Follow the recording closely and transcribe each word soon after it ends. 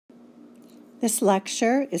This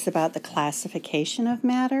lecture is about the classification of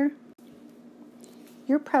matter.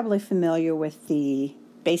 You're probably familiar with the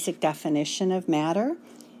basic definition of matter.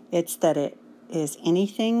 It's that it is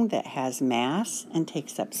anything that has mass and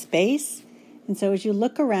takes up space. And so as you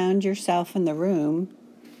look around yourself in the room,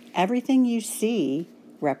 everything you see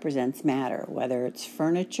represents matter, whether it's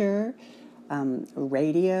furniture, a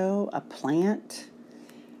radio, a plant,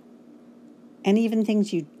 and even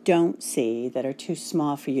things you don't see that are too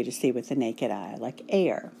small for you to see with the naked eye, like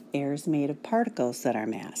air. Air is made of particles that are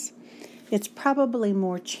mass. It's probably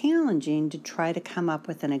more challenging to try to come up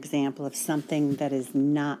with an example of something that is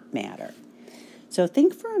not matter. So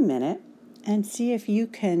think for a minute and see if you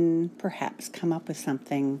can perhaps come up with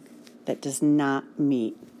something that does not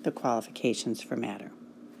meet the qualifications for matter.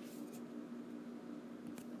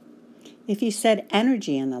 If you said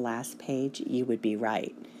energy on the last page, you would be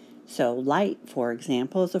right. So light, for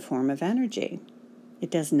example, is a form of energy. It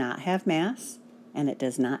does not have mass, and it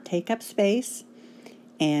does not take up space,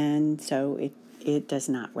 and so it does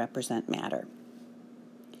not represent matter.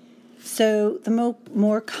 So the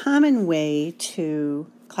more common way to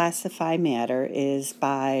classify matter is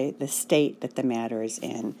by the state that the matter is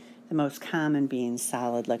in, the most common being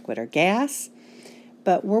solid, liquid, or gas.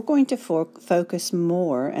 But we're going to focus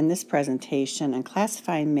more in this presentation on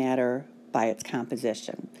classifying matter by its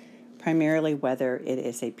composition, primarily whether it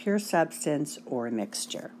is a pure substance or a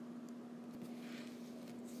mixture.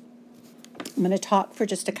 I'm going to talk for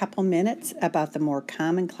just a couple minutes about the more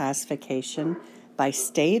common classification by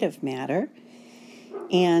state of matter.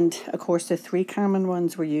 And, of course, the three common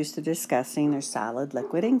ones we're used to discussing are solid,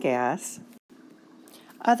 liquid, and gas.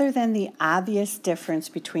 Other than the obvious difference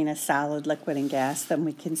between a solid, liquid, and gas that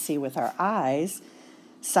we can see with our eyes,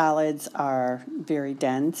 solids are very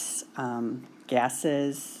dense,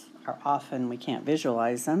 gases are often, we can't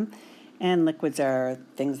visualize them, and liquids are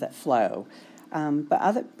things that flow.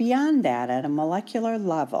 Beyond that, at a molecular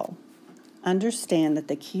level, understand that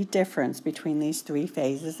the key difference between these three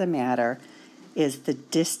phases of matter is the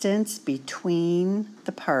distance between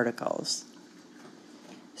the particles.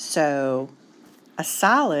 So, a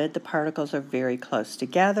solid, the particles are very close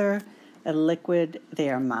together. A liquid,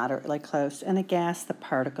 they are moderately close. And a gas, the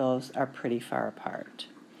particles are pretty far apart.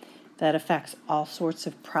 That affects all sorts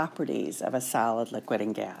of properties of a solid, liquid,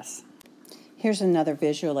 and gas. Here's another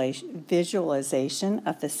visualization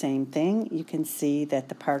of the same thing. You can see that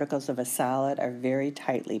the particles of a solid are very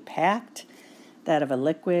tightly packed. That of a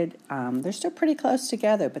liquid, they're still pretty close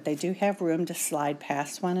together, but they do have room to slide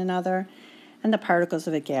past one another. And the particles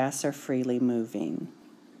of a gas are freely moving.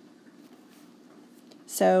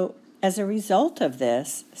 So, as a result of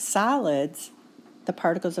this, solids, the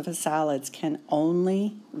particles of a solids can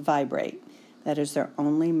only vibrate. That is their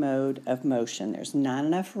only mode of motion. There's not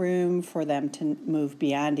enough room for them to move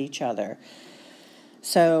beyond each other.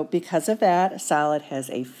 So, because of that, a solid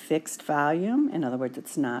has a fixed volume. In other words,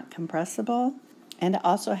 it's not compressible. And it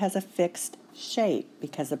also has a fixed shape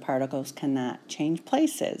because the particles cannot change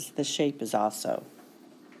places. The shape is also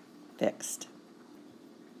fixed.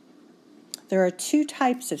 There are two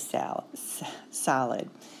types of solid.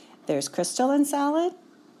 There's crystalline solid,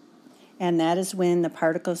 and that is when the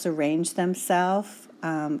particles arrange themselves.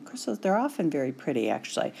 Crystals, they're often very pretty,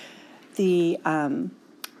 actually. The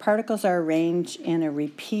particles are arranged in a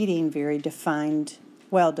repeating, very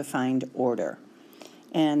well-defined order.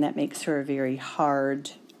 And that makes for a very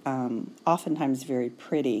hard, oftentimes very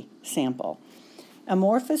pretty sample.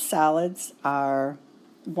 Amorphous solids are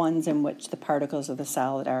ones in which the particles of the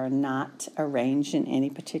solid are not arranged in any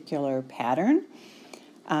particular pattern,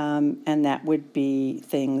 and that would be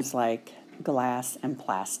things like glass and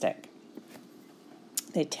plastic.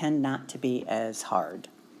 They tend not to be as hard.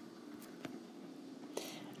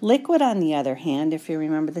 Liquid, on the other hand, if you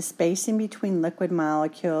remember the spacing between liquid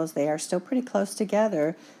molecules, they are still pretty close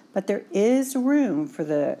together, but there is room for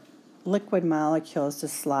the liquid molecules to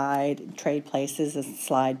trade places and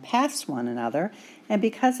slide past one another, and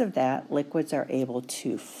because of that, liquids are able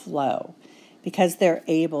to flow. Because they're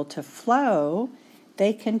able to flow,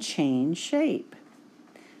 they can change shape.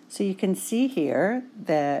 So you can see here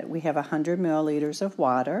that we have 100 milliliters of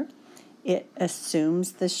water. It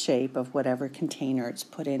assumes the shape of whatever container it's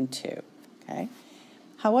put into, okay?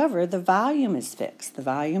 However, the volume is fixed. The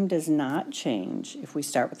volume does not change. If we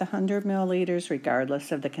start with 100 milliliters,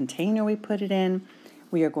 regardless of the container we put it in,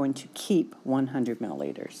 we are going to keep 100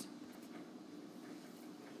 milliliters.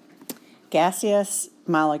 Gaseous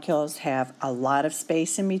molecules have a lot of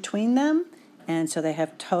space in between them, and so they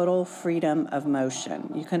have total freedom of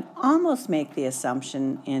motion. You can almost make the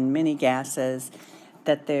assumption in many gases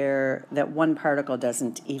that one particle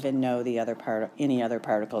doesn't even know any other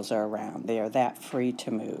particles are around. They are that free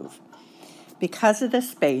to move. Because of the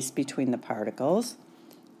space between the particles,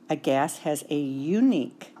 a gas has a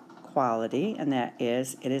unique quality, and that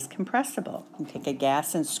is it is compressible. You take a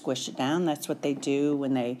gas and squish it down. That's what they do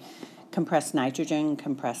when they compress nitrogen,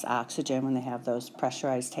 compress oxygen, when they have those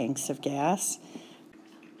pressurized tanks of gas.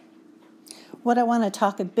 What I want to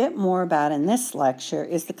talk a bit more about in this lecture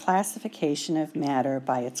is the classification of matter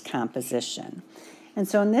by its composition. And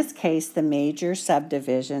so in this case, the major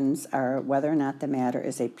subdivisions are whether or not the matter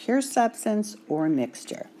is a pure substance or a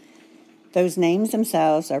mixture. Those names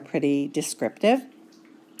themselves are pretty descriptive.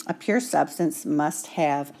 A pure substance must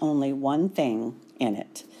have only one thing in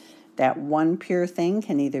it. That one pure thing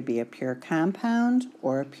can either be a pure compound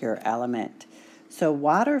or a pure element. So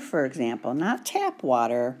water, for example, not tap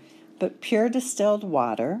water, but pure distilled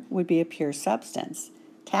water would be a pure substance.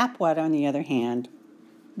 Tap water, on the other hand,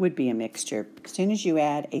 would be a mixture. As soon as you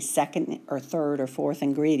add a second or third or fourth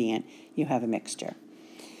ingredient, you have a mixture.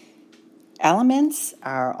 Elements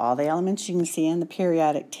are all the elements you can see on the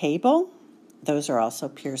periodic table. Those are also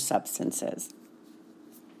pure substances.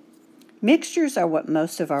 Mixtures are what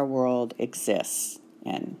most of our world exists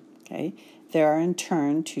in. Okay? There are in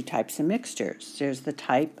turn two types of mixtures. There's the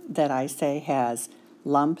type that I say has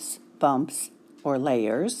lumps, bumps, or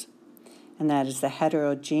layers, and that is the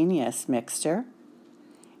heterogeneous mixture.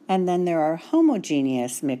 And then there are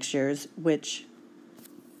homogeneous mixtures, which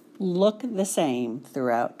look the same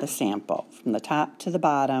throughout the sample. From the top to the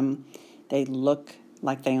bottom, they look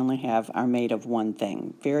like they are made of one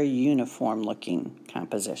thing. Very uniform looking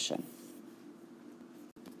composition.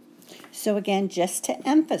 So again, just to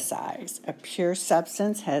emphasize, a pure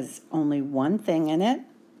substance has only one thing in it.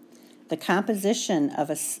 The composition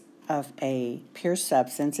of a pure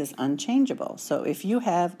substance is unchangeable. So if you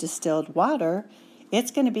have distilled water,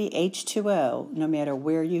 it's going to be H2O no matter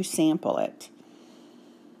where you sample it.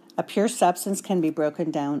 A pure substance can be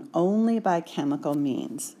broken down only by chemical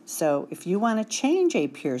means. So if you want to change a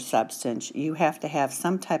pure substance, you have to have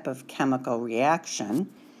some type of chemical reaction.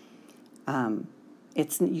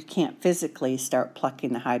 You can't physically start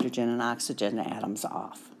plucking the hydrogen and oxygen atoms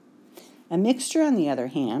off. A mixture, on the other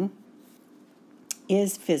hand,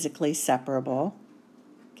 is physically separable,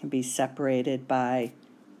 can be separated by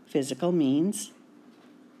physical means.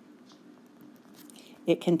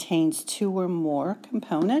 It contains two or more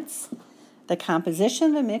components. The composition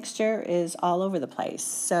of the mixture is all over the place.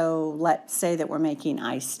 So let's say that we're making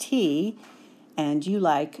iced tea, and you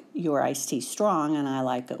like your iced tea strong and I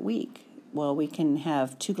like it weak. Well, we can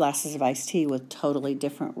have 2 glasses of iced tea with totally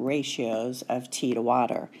different ratios of tea to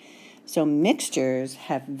water. So mixtures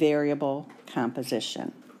have variable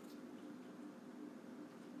composition.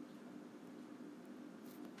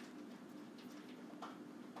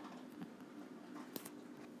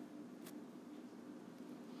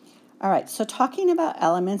 All right, so talking about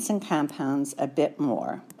elements and compounds a bit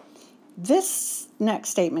more. This next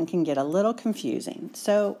statement can get a little confusing.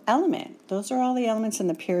 So element, those are all the elements in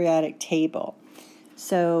the periodic table.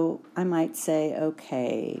 So I might say,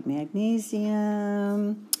 okay,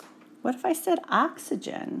 magnesium. What if I said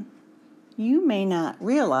oxygen? You may not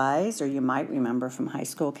realize, or you might remember from high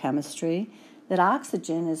school chemistry, that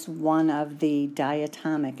oxygen is one of the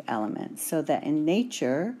diatomic elements, so that in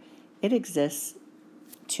nature it exists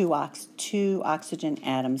two oxygen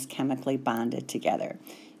atoms chemically bonded together.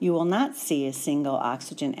 You will not see a single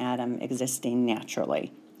oxygen atom existing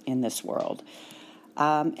naturally in this world.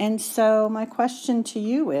 And so my question to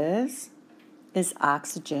you is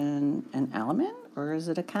oxygen an element or is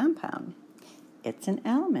it a compound? It's an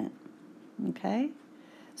element, okay?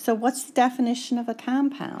 So what's the definition of a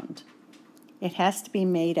compound? It has to be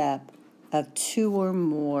made up of 2 or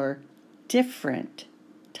more different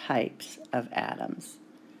types of atoms.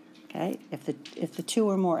 Okay? If the 2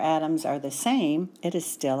 or more atoms are the same, it is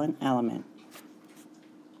still an element.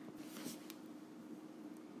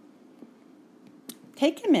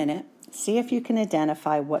 Take a minute, see if you can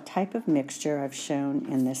identify what type of mixture I've shown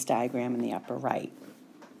in this diagram in the upper right.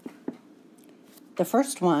 The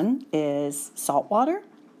first one is salt water.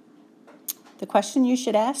 The question you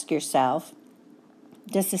should ask yourself,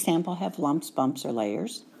 does the sample have lumps, bumps, or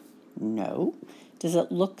layers? No. Does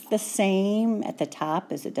it look the same at the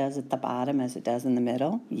top as it does at the bottom as it does in the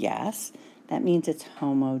middle? Yes. That means it's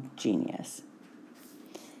homogeneous.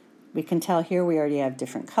 We can tell here we already have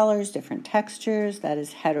different colors, different textures. That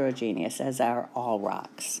is heterogeneous, as are all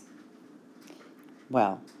rocks.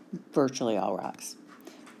 Well, virtually all rocks.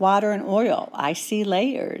 Water and oil, I see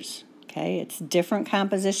layers. Okay, it's different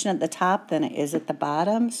composition at the top than it is at the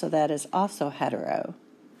bottom, so that is also hetero.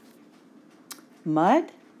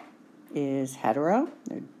 Mud is hetero.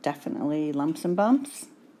 They're definitely lumps and bumps.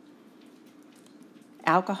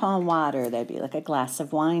 Alcohol and water, that'd be like a glass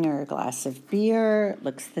of wine or a glass of beer. It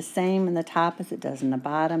looks the same in the top as it does in the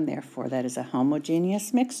bottom, therefore that is a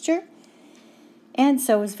homogeneous mixture. And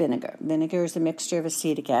so is vinegar. Vinegar is a mixture of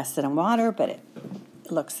acetic acid and water, but it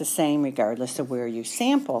looks the same regardless of where you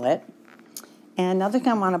sample it. And another thing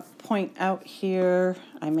I want to point out here,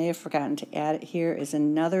 I may have forgotten to add it here, is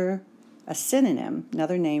a synonym,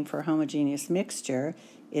 another name for a homogeneous mixture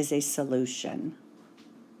is a solution.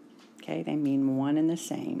 Okay, they mean one and the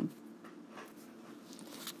same.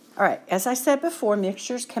 All right, as I said before,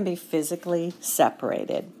 mixtures can be physically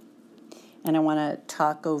separated. And I want to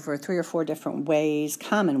talk over 3 or 4 different ways,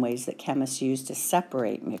 common ways that chemists use to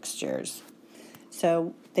separate mixtures.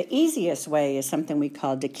 So the easiest way is something we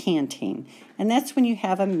call decanting. And that's when you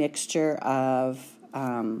have a mixture of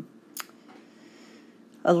a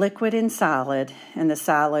liquid and solid, and the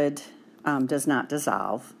solid does not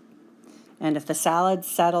dissolve. And if the solid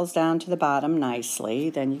settles down to the bottom nicely,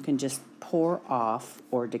 then you can just pour off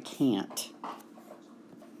or decant.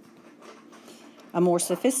 A more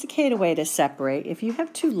sophisticated way to separate, if you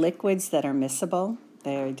have 2 liquids that are miscible,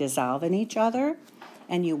 they dissolve in each other,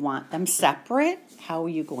 and you want them separate, how are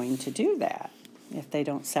you going to do that if they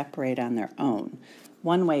don't separate on their own?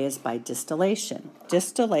 One way is by distillation.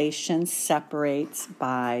 Distillation separates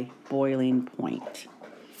by boiling point.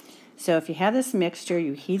 So if you have this mixture,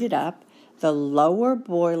 you heat it up, the lower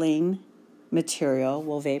boiling material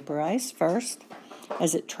will vaporize first.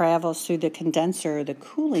 As it travels through the condenser or the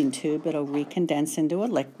cooling tube, it'll recondense into a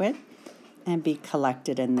liquid and be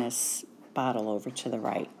collected in this bottle over to the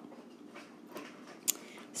right.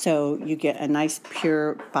 So you get a nice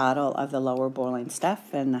pure bottle of the lower boiling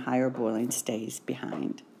stuff, and the higher boiling stays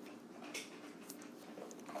behind.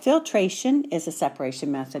 Filtration is a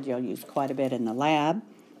separation method you'll use quite a bit in the lab,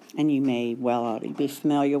 and you may well already be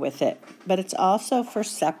familiar with it. But it's also for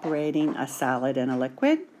separating a solid and a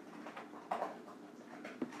liquid.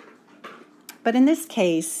 But in this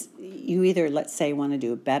case, you either, let's say, want to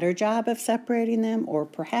do a better job of separating them, or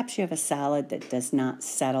perhaps you have a solid that does not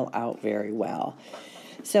settle out very well.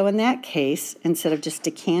 So in that case, instead of just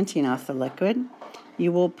decanting off the liquid,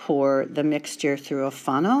 you will pour the mixture through a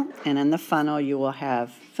funnel, and in the funnel you will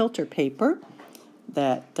have filter paper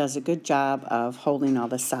that does a good job of holding all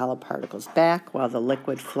the solid particles back while the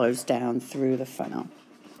liquid flows down through the funnel.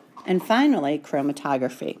 And finally,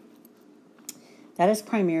 chromatography. That is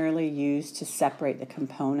primarily used to separate the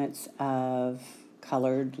components of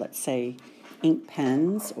colored, let's say, ink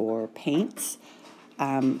pens or paints.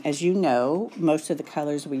 As you know, most of the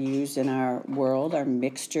colors we use in our world are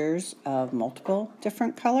mixtures of multiple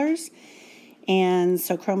different colors. And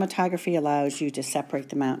so chromatography allows you to separate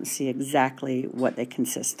them out and see exactly what they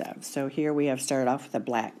consist of. So here we have started off with a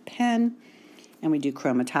black pen, and we do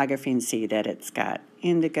chromatography and see that it's got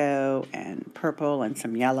indigo and purple and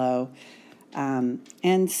some yellow.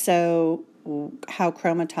 And so how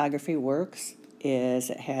chromatography works is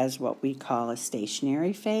it has what we call a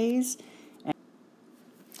stationary phase.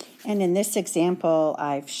 And in this example,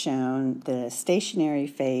 I've shown the stationary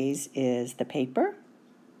phase is the paper.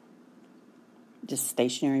 Just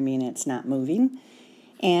stationary meaning it's not moving.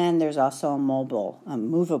 And there's also a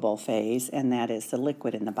movable phase, and that is the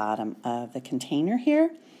liquid in the bottom of the container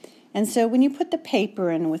here. And so when you put the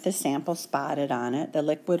paper in with the sample spotted on it, the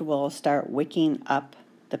liquid will start wicking up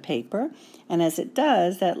the paper. And as it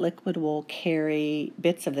does, that liquid will carry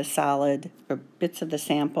bits of the solid or bits of the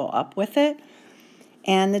sample up with it.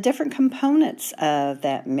 And the different components of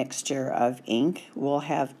that mixture of ink will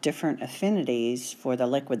have different affinities for the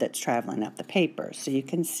liquid that's traveling up the paper. So you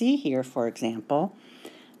can see here, for example,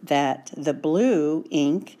 that the blue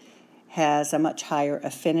ink has a much higher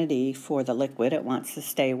affinity for the liquid. It wants to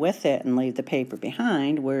stay with it and leave the paper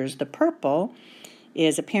behind, whereas the purple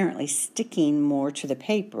is apparently sticking more to the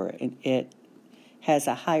paper. It has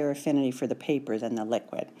a higher affinity for the paper than the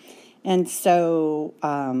liquid. And so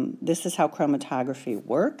this is how chromatography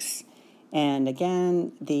works. And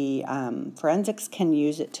again, the forensics can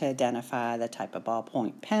use it to identify the type of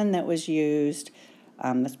ballpoint pen that was used.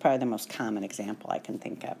 That's probably the most common example I can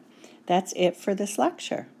think of. That's it for this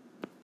lecture.